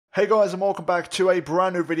Hey guys, and welcome back to a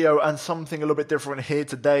brand new video and something a little bit different here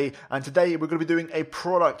today. And today we're going to be doing a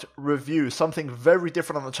product review, something very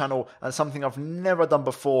different on the channel and something I've never done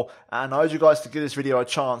before. And I urge you guys to give this video a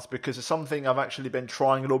chance because it's something I've actually been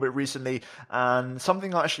trying a little bit recently and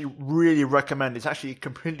something I actually really recommend. It's actually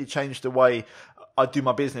completely changed the way I do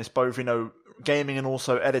my business, both, gaming and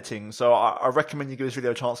also editing. So I recommend you give this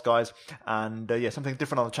video a chance, guys. And yeah, something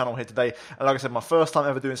different on the channel here today. And like I said, my first time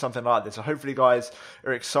ever doing something like this. So hopefully you guys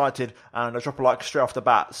are excited and I'll drop a like straight off the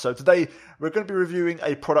bat. So today we're going to be reviewing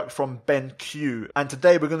a product from BenQ. And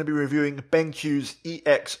today we're going to be reviewing BenQ's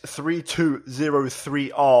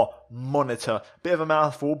EX3203R monitor. Bit of a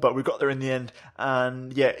mouthful, but we got there in the end.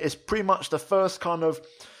 And yeah, it's pretty much the first kind of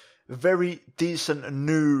very decent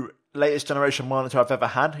new latest generation monitor I've ever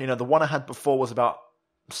had. The one I had before was about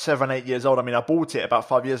 7-8 years old. I bought it about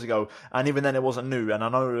 5 years ago, and even then it wasn't new, and I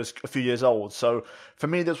know it was a few years old. So for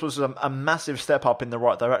me, this was a massive step up in the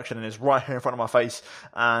right direction, and it's right here in front of my face,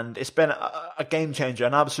 and it's been a game changer,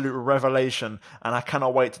 an absolute revelation, and I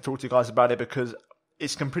cannot wait to talk to you guys about it because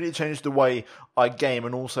it's completely changed the way I game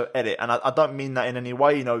and also edit. And I don't mean that in any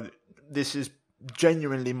way. This is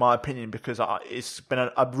genuinely my opinion because it's been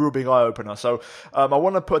a real big eye-opener. So I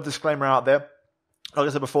want to put a disclaimer out there. Like I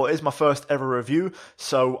said before, it is my first ever review,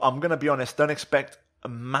 so I'm going to be honest, don't expect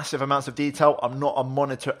massive amounts of detail. I'm not a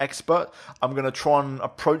monitor expert. I'm going to try and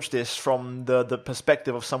approach this from the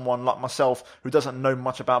perspective of someone like myself who doesn't know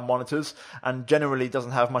much about monitors and generally doesn't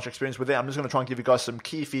have much experience with it. I'm just going to try and give you guys some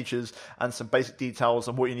key features and some basic details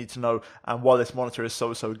on what you need to know and why this monitor is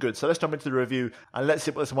so good. So let's jump into the review and let's see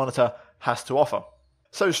what this monitor has to offer.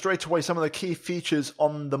 So straight away, some of the key features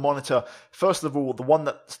on the monitor. First of all, the one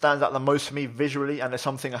that stands out the most for me visually, and it's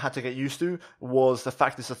something I had to get used to, was the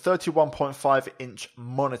fact it's a 31.5 inch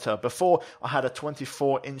monitor. Before, I had a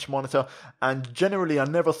 24 inch monitor, and generally I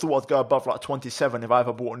never thought I'd go above like 27 if I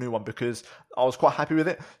ever bought a new one because I was quite happy with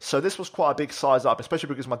it. So this was quite a big size up, especially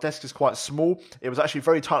because my desk is quite small. It was actually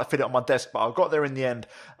very tight to fit it on my desk, but I got there in the end,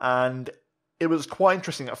 and it was quite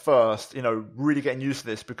interesting at first, really getting used to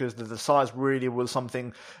this because the size really was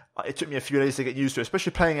something, it took me a few days to get used to,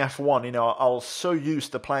 especially playing F1. I was so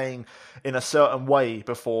used to playing in a certain way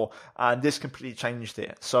before, and this completely changed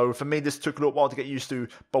it. So for me, this took a little while to get used to,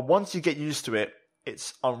 but once you get used to it,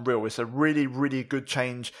 it's unreal. It's a really good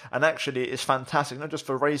change, and actually it's fantastic, not just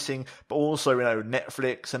for racing, but also,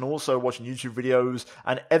 Netflix and also watching YouTube videos,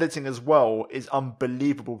 and editing as well is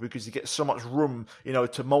unbelievable because you get so much room,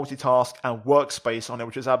 to multitask and workspace on it,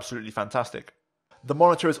 which is absolutely fantastic. The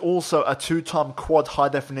monitor is also a 2-time quad high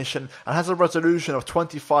definition and has a resolution of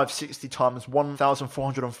 2560 x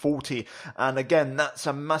 1440. And again, that's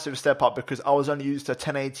a massive step up because I was only used to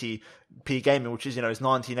 1080p gaming, which is, is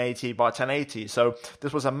 1980 by 1080. So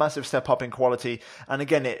this was a massive step up in quality. And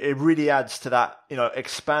again, it really adds to that,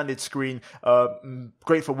 expanded screen,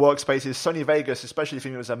 great for workspaces. Sony Vegas, especially for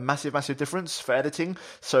me, was a massive difference for editing.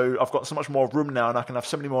 So I've got so much more room now and I can have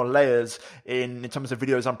so many more layers in terms of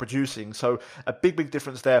videos I'm producing. So a big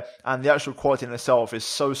difference there, and the actual quality in itself is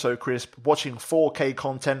so crisp. Watching 4K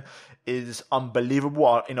content is unbelievable.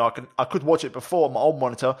 I could watch it before on my old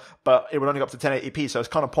monitor, but it would only go up to 1080p, so it's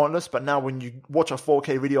kind of pointless. But now when you watch a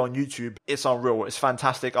 4K video on YouTube, it's unreal. It's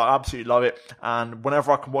fantastic. I absolutely love it. And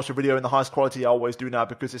whenever I can watch a video in the highest quality, I always do now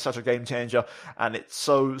because it's such a game changer, and it's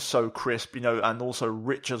so crisp, and also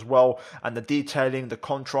rich as well. And the detailing, the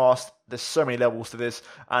contrast, there's so many levels to this.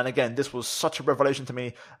 And again, this was such a revelation to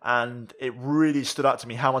me, and it really stood out to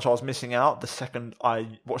me how much I was missing out the second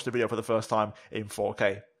I watched the video for the first time in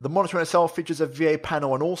 4K. The monitor in itself features a VA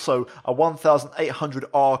panel and also a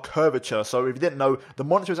 1800R curvature. So if you didn't know, the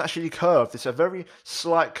monitor is actually curved. It's a very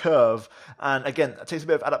slight curve. And again, it takes a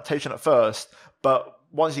bit of adaptation at first, but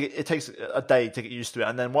it takes a day to get used to it.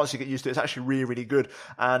 And then once you get used to it, it's actually really good.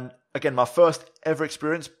 And again, my first ever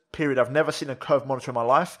experience, period. I've never seen a curved monitor in my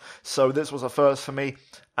life. So this was a first for me.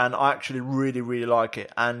 And I actually really like it.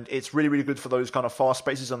 And it's really good for those kind of fast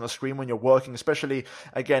spaces on the screen when you're working, especially,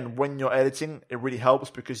 again, when you're editing. It really helps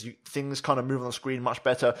because things kind of move on the screen much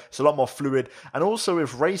better. It's a lot more fluid. And also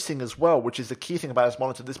with racing as well, which is the key thing about this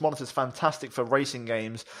monitor. This monitor is fantastic for racing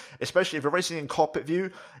games, especially if you're racing in cockpit view.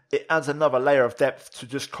 It adds another layer of depth to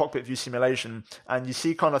just cockpit view simulation. And you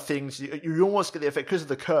see kind of things, you almost get the effect because of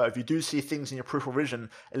the curve. You do see things in your peripheral vision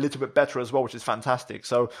a little bit better as well, which is fantastic.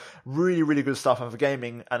 So really good stuff. And for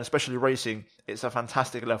gaming, and especially racing, it's a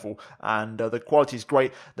fantastic level, and the quality is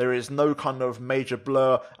great. There is no kind of major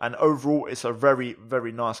blur, and overall it's a very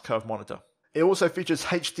nice curved monitor. It also features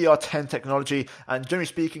HDR10 technology, and generally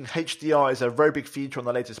speaking, HDR is a very big feature on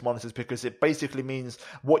the latest monitors because it basically means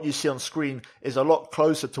what you see on screen is a lot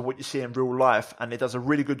closer to what you see in real life, and it does a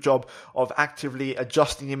really good job of actively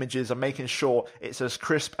adjusting images and making sure it's as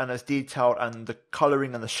crisp and as detailed, and the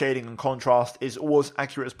coloring and the shading and contrast is all as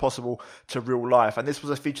accurate as possible to real life. And this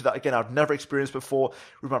was a feature that, again, I've never experienced before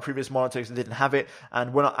with my previous monitors and didn't have it,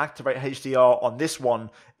 and when I activate HDR on this one,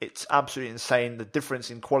 it's absolutely insane. The difference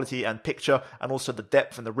in quality and picture, and also the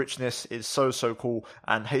depth and the richness is so cool.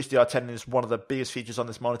 And HDR10 is one of the biggest features on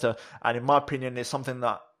this monitor, and in my opinion, is something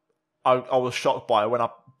that I was shocked by when I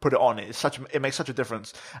put it on. It makes such a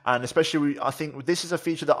difference, and especially I think this is a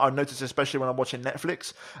feature that I noticed, especially when I'm watching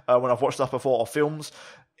Netflix, when I've watched stuff before or films.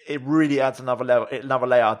 It really adds another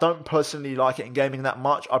layer. I don't personally like it in gaming that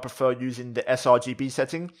much. I prefer using the sRGB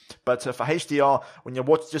setting. But for HDR, when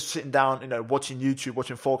you're just sitting down, watching YouTube,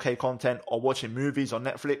 watching 4K content, or watching movies on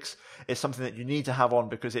Netflix, it's something that you need to have on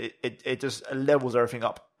because it just levels everything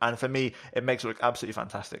up. And for me, it makes it look absolutely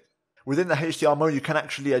fantastic. Within the HDR mode, you can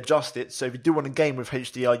actually adjust it. So if you do want to game with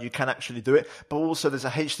HDR, you can actually do it. But also there's a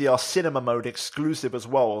HDR cinema mode exclusive as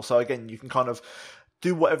well. So again, you can kind of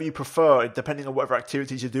do whatever you prefer depending on whatever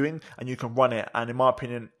activities you're doing, and you can run it. And in my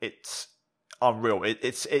opinion, it's unreal.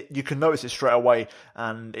 You can notice it straight away,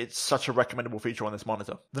 and it's such a recommendable feature on this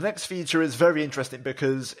monitor. The next feature is very interesting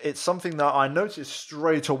because it's something that I noticed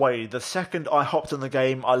straight away. The second I hopped on the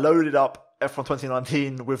game, I loaded up F1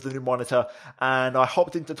 2019 with the new monitor, and I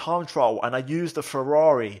hopped into time trial and I used the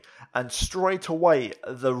Ferrari, and straight away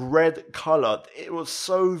the red color, it was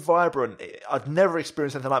so vibrant. I'd never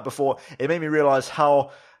experienced anything like that before. It made me realize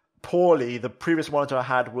how poorly the previous monitor I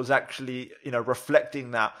had was actually,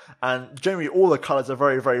 reflecting that. And generally all the colors are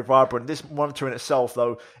very, very vibrant. This monitor in itself,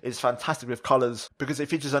 though, is fantastic with colors because it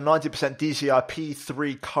features a 90% DCI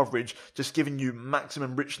P3 coverage, just giving you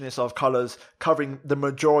maximum richness of colors, covering the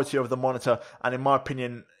majority of the monitor. And in my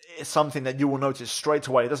opinion, it's something that you will notice straight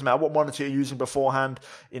away. It doesn't matter what monitor you're using beforehand.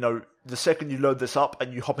 The second you load this up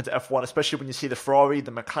and you hop into F1, especially when you see the Ferrari,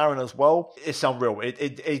 the McLaren as well, it's unreal.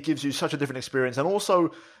 It gives you such a different experience. And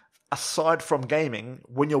also, aside from gaming,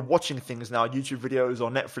 when you're watching things now, YouTube videos or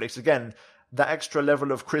Netflix, again, that extra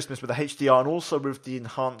level of crispness with the HDR and also with the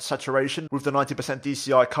enhanced saturation, with the 90%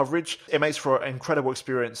 DCI coverage, it makes for an incredible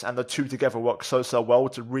experience, and the two together work so well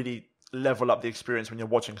to really level up the experience when you're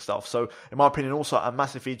watching stuff. So, in my opinion, also a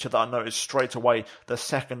massive feature that I noticed straight away the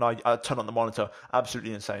second I turn on the monitor.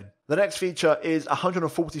 Absolutely insane. The next feature is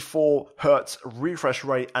 144 Hz refresh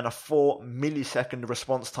rate and a 4 millisecond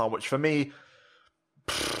response time, which for me,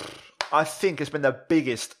 I think it's been the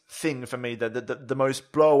biggest thing for me, the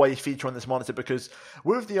most blow away feature on this monitor, because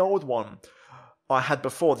with the old one I had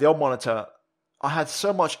before, the old monitor, I had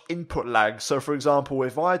so much input lag. So for example,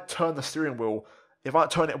 if I turn the steering wheel, if I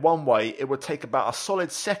turn it one way, it would take about a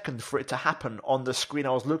solid second for it to happen on the screen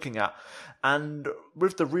I was looking at. And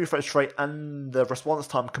with the refresh rate and the response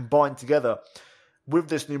time combined together with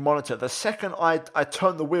this new monitor, the second I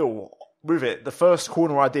turned the wheel with it, the first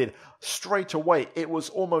corner I did, straight away, it was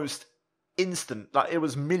almost instant. Like, it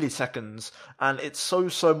was milliseconds, and it's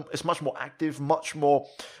it's much more active, much more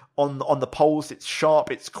on the pulse. It's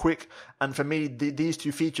sharp, it's quick, and for me, these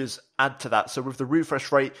two features add to that. So with the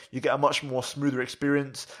refresh rate, you get a much more smoother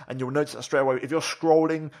experience, and you'll notice that straight away. If you're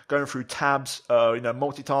scrolling, going through tabs,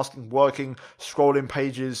 multitasking, working, scrolling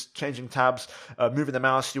pages, changing tabs, moving the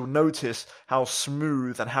mouse, you'll notice how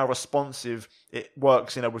smooth and how responsive it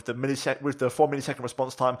works, with the 4 millisecond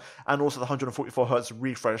response time and also the 144 Hz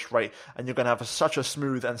refresh rate, and you're going to have such a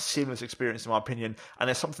smooth and seamless experience, in my opinion.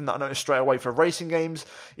 And it's something that I noticed straight away for racing games,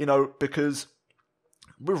 because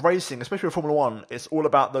with racing, especially with Formula 1, it's all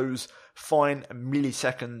about those fine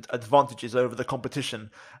millisecond advantages over the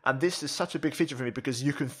competition. And this is such a big feature for me because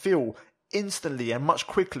you can feel instantly and much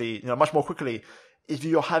more quickly, if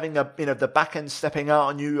you're having the back end stepping out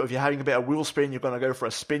on you, if you're having a bit of wheel spin, you're going to go for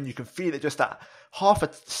a spin, you can feel it just that half a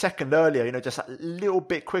second earlier, just that little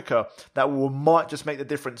bit quicker, that might just make the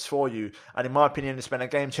difference for you. And in my opinion, it's been a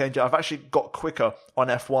game changer. I've actually got quicker on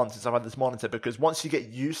F1 since I've had this monitor, because once you get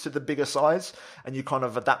used to the bigger size and you kind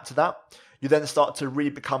of adapt to that, you then start to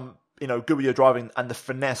really become good with your driving, and the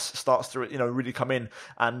finesse starts to, really come in.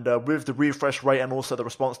 And with the refresh rate and also the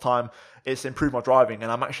response time, it's improved my driving,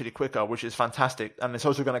 and I'm actually quicker, which is fantastic. And it's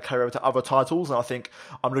also going to carry over to other titles, and I think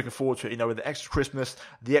I'm looking forward to it, with the extra crispness,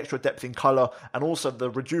 the extra depth in color, and also the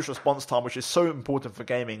reduced response time, which is so important for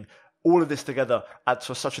gaming. All of this together adds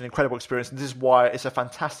to such an incredible experience, and this is why it's a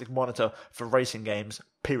fantastic monitor for racing games,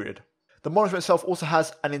 period. The monitor itself also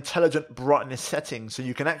has an intelligent brightness setting, so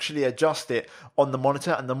you can actually adjust it on the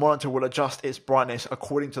monitor, and the monitor will adjust its brightness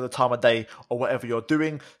according to the time of day or whatever you're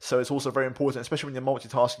doing. So it's also very important, especially when you're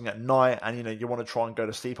multitasking at night and you want to try and go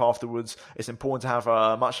to sleep afterwards. It's important to have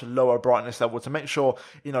a much lower brightness level to make sure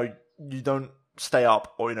you don't stay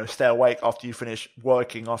up or stay awake after you finish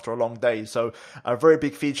working after a long day. So a very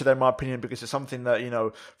big feature there in my opinion, because it's something that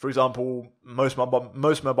for example, most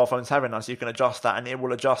mobile phones have it now, so you can adjust that and it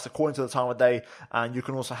will adjust according to the time of day, and you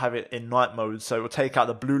can also have it in night mode, so it will take out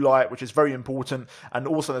the blue light, which is very important. And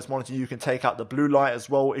also this monitor, you can take out the blue light as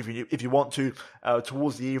well if you want to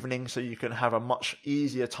towards the evening, so you can have a much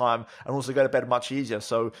easier time and also go to bed much easier.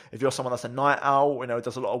 So if you're someone that's a night owl,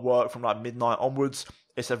 does a lot of work from like midnight onwards,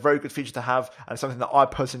 it's a very good feature to have, and something that I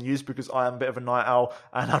personally use because I am a bit of a night owl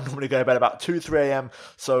and I normally go to bed about 2-3 a.m.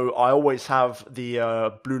 So I always have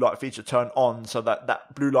the blue light feature turned on so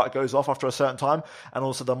that blue light goes off after a certain time. And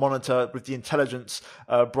also the monitor with the intelligence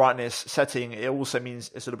brightness setting, it also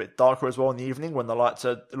means it's a little bit darker as well in the evening when the lights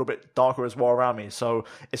are a little bit darker as well around me. So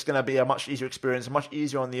it's going to be a much easier experience, much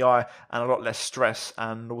easier on the eye, and a lot less stress,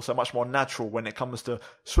 and also much more natural when it comes to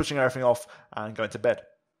switching everything off and going to bed.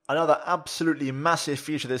 Another absolutely massive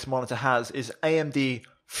feature this monitor has is AMD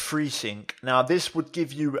FreeSync. Now, this would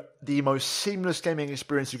give you the most seamless gaming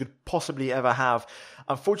experience you could possibly ever have.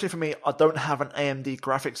 Unfortunately for me, I don't have an AMD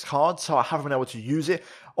graphics card, so I haven't been able to use it.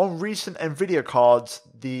 On recent NVIDIA cards,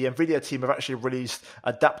 the NVIDIA team have actually released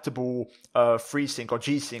adaptable FreeSync or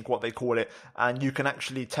G-Sync, what they call it, and you can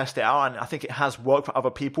actually test it out, and I think it has worked for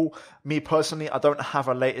other people. Me personally, I don't have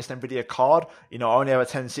a latest NVIDIA card. I only have a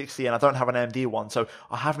 1060 and I don't have an AMD one, so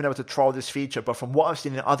I haven't been able to trial this feature, but from what I've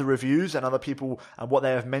seen in other reviews and other people and what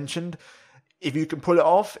they have mentioned, if you can pull it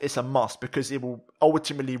off, it's a must, because it will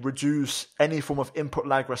ultimately reduce any form of input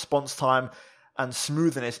lag, response time, and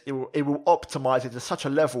smoothness. It will optimize it to such a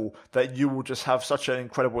level that you will just have such an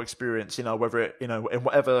incredible experience, whether it, in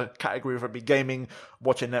whatever category, whether it be gaming,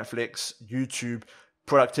 watching Netflix, YouTube,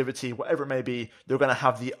 productivity, whatever it may be, you're going to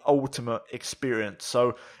have the ultimate experience.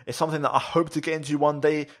 So it's something that I hope to get into one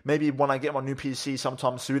day. Maybe when I get my new PC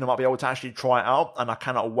sometime soon, I might be able to actually try it out, and I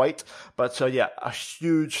cannot wait. But a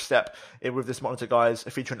huge step with this monitor, guys,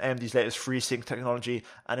 featuring AMD's latest FreeSync technology.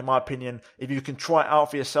 And in my opinion, if you can try it out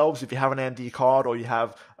for yourselves, if you have an AMD card or you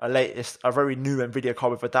have a very new NVIDIA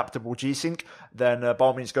card with adaptable G-Sync, then by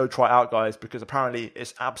all means go try it out, guys, because apparently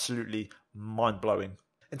it's absolutely mind-blowing.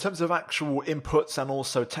 In terms of actual inputs and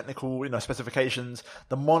also technical, specifications,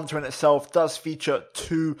 the monitor in itself does feature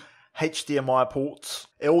 2 HDMI ports.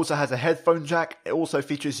 It also has a headphone jack. It also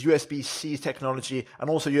features USB-C technology and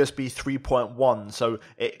also USB 3.1. So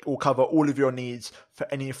it will cover all of your needs for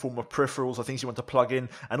any form of peripherals or things you want to plug in.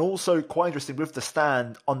 And also, quite interesting, with the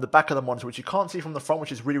stand on the back of the monitor, which you can't see from the front,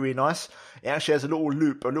 which is really, really nice. It actually has a little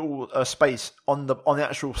loop, a little space on the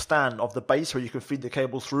actual stand of the base where you can feed the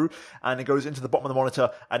cables through, and it goes into the bottom of the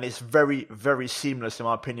monitor, and it's very, very seamless in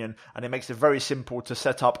my opinion, and it makes it very simple to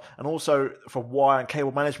set up. And also for wire and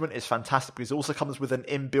cable management, it's fantastic because it also comes with an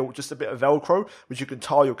inbuilt, just a bit of Velcro, which you can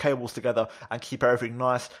tie your cables together and keep everything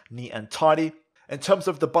nice, neat and tidy. In terms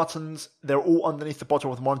of the buttons, they're all underneath the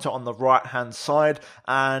bottom of the monitor on the right-hand side.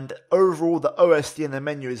 And overall, the OSD and the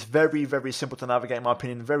menu is very, very simple to navigate, in my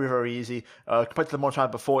opinion. Very, very easy. Compared to the monitor I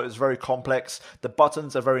had before, it was very complex. The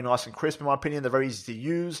buttons are very nice and crisp, in my opinion. They're very easy to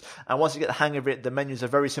use. And once you get the hang of it, the menus are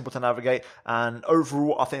very simple to navigate. And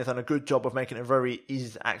overall, I think they've done a good job of making it very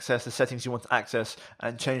easy to access the settings you want to access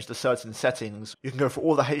and change the certain settings. You can go for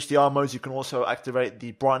all the HDR modes. You can also activate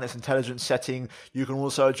the brightness intelligence setting. You can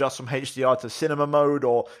also adjust from HDR to cinema mode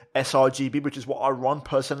or sRGB, which is what I run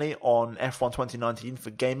personally on F1 2019 for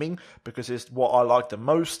gaming because it's what I like the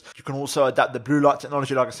most. You can also adapt the blue light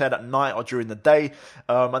technology, like I said, at night or during the day,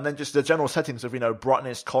 and then just the general settings of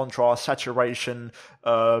brightness, contrast, saturation,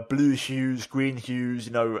 blue hues, green hues,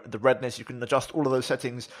 the redness. You can adjust all of those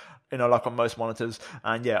settings, like on most monitors.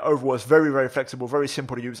 And overall it's very, very flexible, very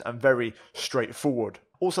simple to use, and very straightforward.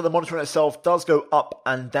 Also, the monitor in itself does go up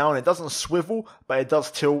and down. It doesn't swivel, but it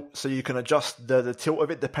does tilt, so you can adjust the tilt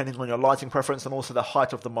of it depending on your lighting preference and also the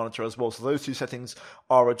height of the monitor as well. So those two settings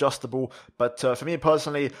are adjustable. But for me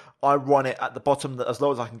personally, I run it at the bottom as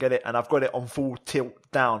low as I can get it, and I've got it on full tilt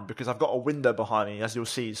down because I've got a window behind me, as you'll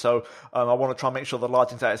see. So I want to try and make sure the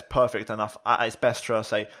lighting set is perfect enough, at its best, should I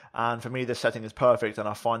say. And for me, this setting is perfect, and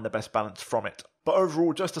I find the best balance from it. But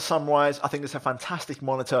overall, just to summarize, I think it's a fantastic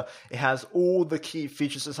monitor. It has all the key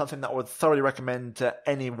features. It's something that I would thoroughly recommend to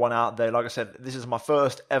anyone out there. Like I said, this is my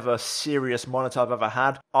first ever serious monitor I've ever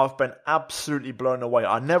had. I've been absolutely blown away.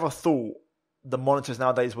 I never thought the monitors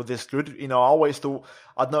nowadays were this good. I always thought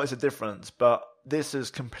I'd notice a difference, but this has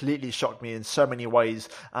completely shocked me in so many ways,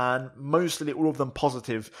 and mostly all of them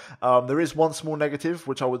positive. There is one small negative,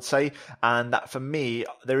 which I would say, and that for me,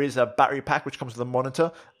 there is a battery pack which comes with the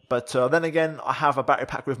monitor. But then again, I have a battery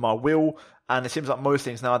pack with my wheel, and it seems like most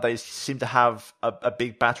things nowadays seem to have a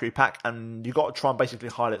big battery pack, and you got to try and basically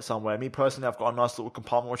hide it somewhere. Me personally, I've got a nice little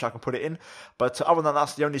compartment which I can put it in. But other than that,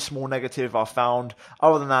 that's the only small negative I've found.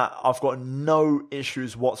 Other than that, I've got no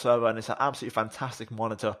issues whatsoever, and it's an absolutely fantastic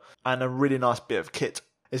monitor and a really nice bit of kit.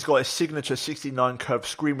 It's got a signature 69 curved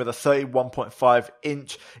screen with a 31.5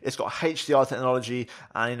 inch. It's got HDR technology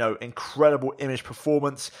and, incredible image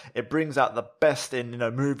performance. It brings out the best in,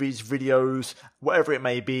 movies, videos, whatever it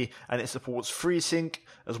may be. And it supports FreeSync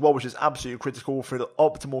as well, which is absolutely critical for the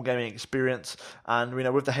optimal gaming experience. And,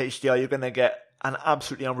 with the HDR, you're going to get an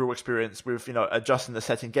absolutely unreal experience with, adjusting the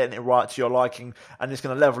setting, getting it right to your liking, and it's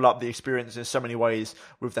going to level up the experience in so many ways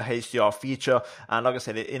with the HDR feature. And like I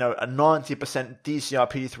said, a 90%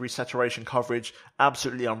 DCI-P3 saturation coverage,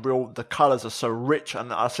 absolutely unreal. The colors are so rich,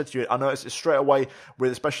 and I said to you, I noticed it straight away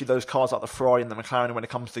with especially those cars like the Ferrari and the McLaren when it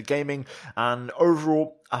comes to gaming. And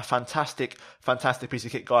overall, a fantastic piece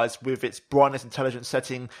of kit, guys, with its brightness intelligence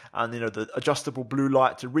setting and, the adjustable blue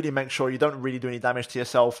light to really make sure you don't really do any damage to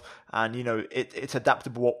yourself. And, it's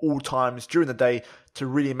adaptable at all times during the day to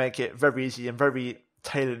really make it very easy and very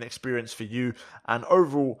tailored an experience for you. And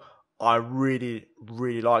overall, I really,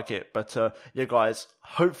 really like it. But yeah, guys,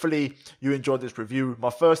 hopefully you enjoyed this review.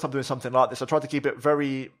 My first time doing something like this. I tried to keep it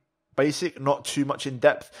very basic, not too much in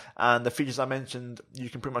depth. And the features I mentioned, you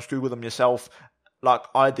can pretty much Google them yourself, like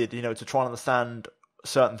I did, to try and understand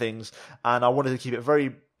certain things. And I wanted to keep it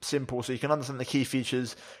very simple so you can understand the key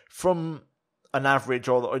features from an average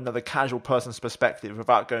or the casual person's perspective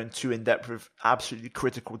without going too in depth with absolutely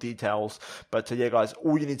critical details. But yeah, guys,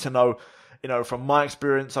 all you need to know, from my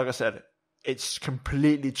experience, like I said, it's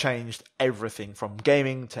completely changed everything from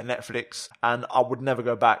gaming to Netflix, and I would never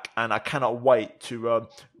go back. And I cannot wait to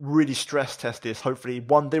really stress test this, hopefully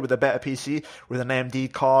one day with a better PC, with an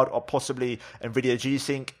AMD card or possibly NVIDIA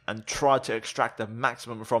G-Sync, and try to extract the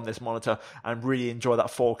maximum from this monitor and really enjoy that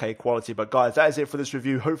 4K quality. But guys, that is it for this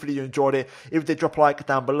review. Hopefully you enjoyed it. If you did, drop a like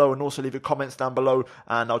down below and also leave your comments down below,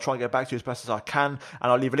 and I'll try and get back to you as best as I can.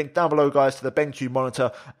 And I'll leave a link down below, guys, to the BenQ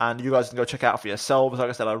monitor, and you guys can go check it out for yourselves. Like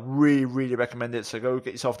I said, I really recommend it, so go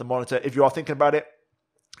get yourself the monitor if you are thinking about it.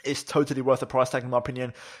 It's totally worth the price tag, in my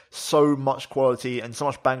opinion. So much quality and so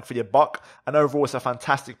much bang for your buck, and overall it's a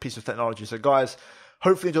fantastic piece of technology. So guys,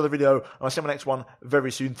 hopefully enjoy the video, and I'll see you in my next one very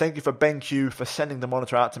soon. Thank you for BenQ for sending the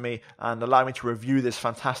monitor out to me and allowing me to review this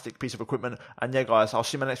fantastic piece of equipment. And yeah, guys, I'll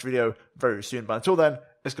see you in my next video very soon. But until then,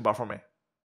 it's goodbye from me.